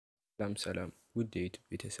ሰላም ውድ የዩቲዩብ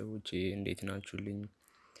ቤተሰቦቼ እንዴት ናችሁልኝ?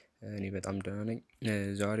 እኔ በጣም ደህና ነኝ።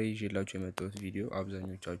 ዛሬ ይዤላችሁ የመጣሁት ቪዲዮ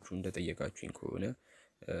አብዛኞቻችሁ እንደጠየቃችሁኝ ከሆነ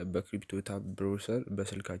በክሪፕቶ ታብ ብሮሰር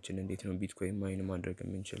በስልካችን እንዴት ነው ቢትኮይን ማይን ማድረግ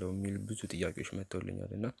የምንችለው የሚል ብዙ ጥያቄዎች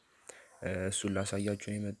መጥተውልኛል እና እሱን ላሳያችሁ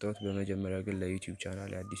ነው የመጣሁት። በመጀመሪያ ግን ለዩቲዩብ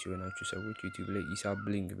ቻናል አዲስ የሆናችሁ ሰዎች ዩቲዩብ ላይ ኢሳብ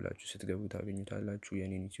ብሊንግ ብላችሁ ስትገቡ ታገኙታላችሁ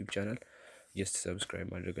የኔን ዩቲዩብ ቻናል። ጀስት ሰብስክራይብ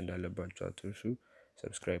ማድረግ እንዳለባችሁ አትርሱ።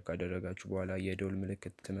 ሰብስክራይብ ካደረጋችሁ በኋላ የደውል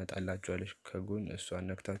ምልክት ትመጣላችኋለች ከጎን እሷን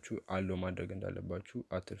ነክታችሁ አሎ ማድረግ እንዳለባችሁ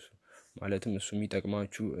አትርሱ። ማለትም እሱ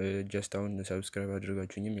የሚጠቅማችሁ ጀስት አሁን ሰብስክራይብ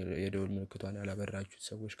አድርጋችሁኝም የደውል ምልክቷን ያላበራችሁት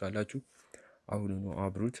ሰዎች ካላችሁ አሁኑኑ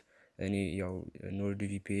አብሩት። እኔ ያው ኖርድ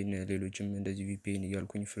ቪፒኤን ሌሎችም እንደዚህ ቪፒኤን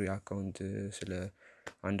እያልኩኝ ፍሪ አካውንት ስለ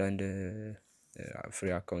አንዳንድ ፍሪ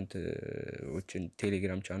አካውንቶችን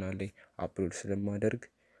ቴሌግራም ቻናል ላይ አፕሎድ ስለማደርግ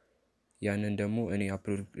ያንን ደግሞ እኔ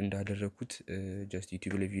አፕሎድ እንዳደረኩት ጀስት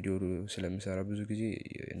ዩቲዩብ ላይ ቪዲዮ ስለምሰራ ብዙ ጊዜ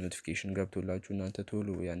ኖቲፊኬሽን ገብቶላችሁ እናንተ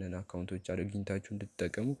ቶሎ ያንን አካውንቶች አግኝታችሁ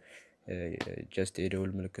እንድትጠቀሙ ጀስት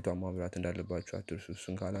የደውል ምልክቷን ማብራት እንዳለባችሁ አትርሱ።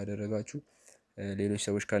 እሱን ካላደረጋችሁ ሌሎች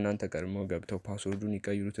ሰዎች ከእናንተ ቀድመው ገብተው ፓስወርዱን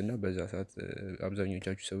ይቀይሩትና በዛ ሰዓት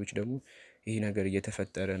አብዛኞቻችሁ ሰዎች ደግሞ ይሄ ነገር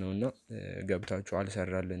እየተፈጠረ ነውና ገብታችሁ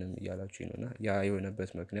አልሰራልንም እያላችሁኝ ነውና ያ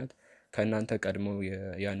የሆነበት ምክንያት ከእናንተ ቀድመው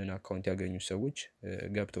ያንን አካውንት ያገኙት ሰዎች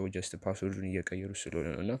ገብተው ጀስት ፓስወርዱን እየቀየሩ ስለሆነ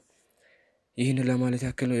ነውና ይህንን ለማለት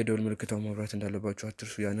ያክል ነው። የደውል ምልክቷን ማብራት እንዳለባችሁ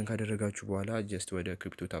አትርሱ። ያንን ካደረጋችሁ በኋላ ጀስት ወደ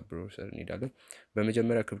ክሪፕቶ ታብ ብሮሰር እንሄዳለን።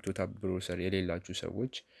 በመጀመሪያ ክሪፕቶ ታብ ብሮሰር የሌላችሁ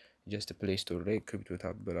ሰዎች ጀስት ፕሌይ ስቶር ላይ ክሪፕቶ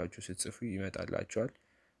ታብ ብላችሁ ስትጽፉ ይመጣላችኋል።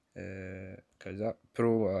 ከዛ ፕሮ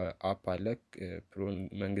አፕ አለ። ፕሮን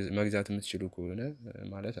መግዛት የምትችሉ ከሆነ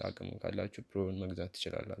ማለት አቅሙ ካላችሁ ፕሮን መግዛት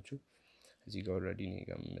ትችላላችሁ። እዚህ ጋር ኦልሬዲ እኔ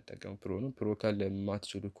ጋር የምጠቀመው ፕሮ ነው። ፕሮ ካለ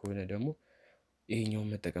የማትችሉ ከሆነ ደግሞ ይሄኛውን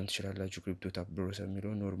መጠቀም ትችላላችሁ። ክሪፕቶ ታብ ብሮሰር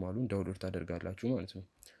የሚለውን ኖርማሉን ዳውንሎድ ታደርጋላችሁ ማለት ነው።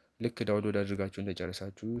 ልክ ዳውንሎድ አድርጋችሁ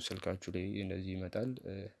እንደጨረሳችሁ ስልካችሁ ላይ እንደዚህ ይመጣል።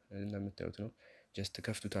 እንደምታዩት ነው። ጀስት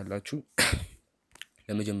ከፍቱታላችሁ።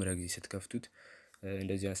 ለመጀመሪያ ጊዜ ስትከፍቱት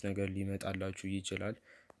እንደዚህ አይነት ነገር ሊመጣላችሁ ይችላል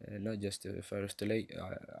እና ጀስት ፈርስት ላይ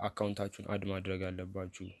አካውንታችሁን አድ ማድረግ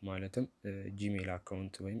አለባችሁ። ማለትም ጂሜል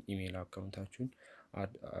አካውንት ወይም ኢሜል አካውንታችሁን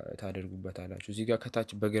ታደርጉበታላችሁ። እዚህ ጋር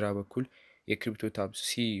ከታች በግራ በኩል የክሪፕቶ ታብ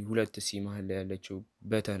ሁለት ሲ መሃል ላይ ያለችው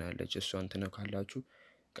በተን አለች። እሷን ትነካላችሁ።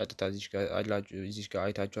 ቀጥታ እዚህ ጋር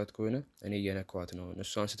አይታችኋት ከሆነ እኔ እየነካኋት ነው።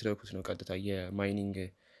 እሷን ስትነኩት ነው ቀጥታ የማይኒንግ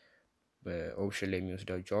ኦፕሽን ላይ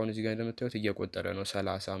የሚወስዳችሁ። አሁን እዚህ ጋር እንደምታዩት እየቆጠረ ነው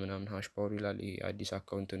 30 ምናምን ሃሽ ፓወር ይላል። ይሄ አዲስ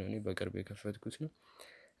አካውንት ነው፣ እኔ በቅርብ የከፈትኩት ነው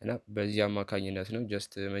እና በዚህ አማካኝነት ነው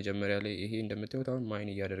ጀስት መጀመሪያ ላይ ይሄ እንደምታዩት አሁን ማይን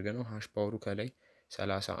እያደረገ ነው። ሃሽ ፓወሩ ከላይ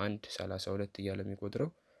 31 32 እያለ የሚቆጥረው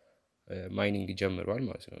ማይኒንግ ጀምሯል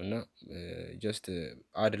ማለት ነው። እና ጀስት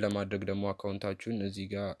አድ ለማድረግ ደግሞ አካውንታችሁን እዚህ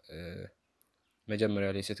ጋር መጀመሪያ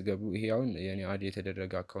ላይ ስትገቡ ይሄ አሁን የኔ አድ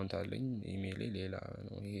የተደረገ አካውንት አለኝ። ኢሜይሌ ሌላ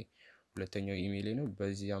ነው፣ ይሄ ሁለተኛው ኢሜይሌ ነው።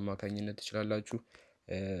 በዚህ አማካኝነት ትችላላችሁ።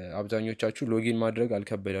 አብዛኞቻችሁ ሎጊን ማድረግ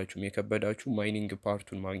አልከበዳችሁም። የከበዳችሁ ማይኒንግ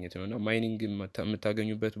ፓርቱን ማግኘት ነው እና ማይኒንግ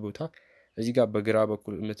የምታገኙበት ቦታ እዚህ ጋር በግራ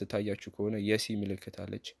በኩል የምትታያችሁ ከሆነ የሲ ምልክት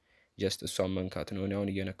አለች። ጀስት እሷን መንካት ነው። እኔ አሁን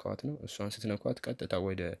እየነካኋት ነው። እሷን ስትነኳት ቀጥታ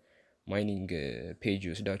ወደ ማይኒንግ ፔጅ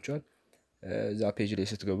ይወስዳችኋል። እዛ ፔጅ ላይ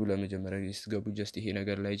ስትገቡ ለመጀመሪያ ጊዜ ስትገቡ ጀስት ይሄ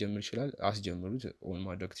ነገር ላይ ጀምር ይችላል። አስጀምሩት። ኦን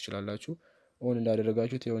ማድረግ ትችላላችሁ። ኦን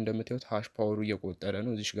እንዳደረጋችሁት ይኸው እንደምታዩት ሃሽ ፓወሩ እየቆጠረ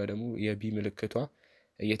ነው። እዚሽ ጋር ደግሞ የቢ ምልክቷ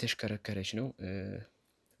እየተሽከረከረች ነው።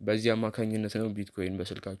 በዚህ አማካኝነት ነው ቢትኮይን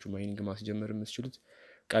በስልካችሁ ማይኒንግ ማስጀመር የምትችሉት።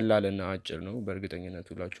 ቀላልና አጭር ነው። በእርግጠኝነት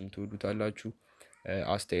ሁላችሁም ትወዱታላችሁ።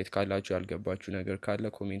 አስተያየት ካላችሁ ያልገባችሁ ነገር ካለ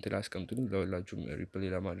ኮሜንት ላይ አስቀምጡልኝ። ለሁላችሁም ሪፕላይ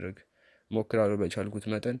ለማድረግ ሞክራለሁ በቻልኩት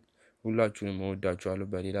መጠን። ሁላችሁንም እወዳችኋለሁ።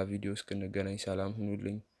 በሌላ ቪዲዮ እስክንገናኝ ሰላም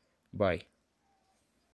ሁኑልኝ። ባይ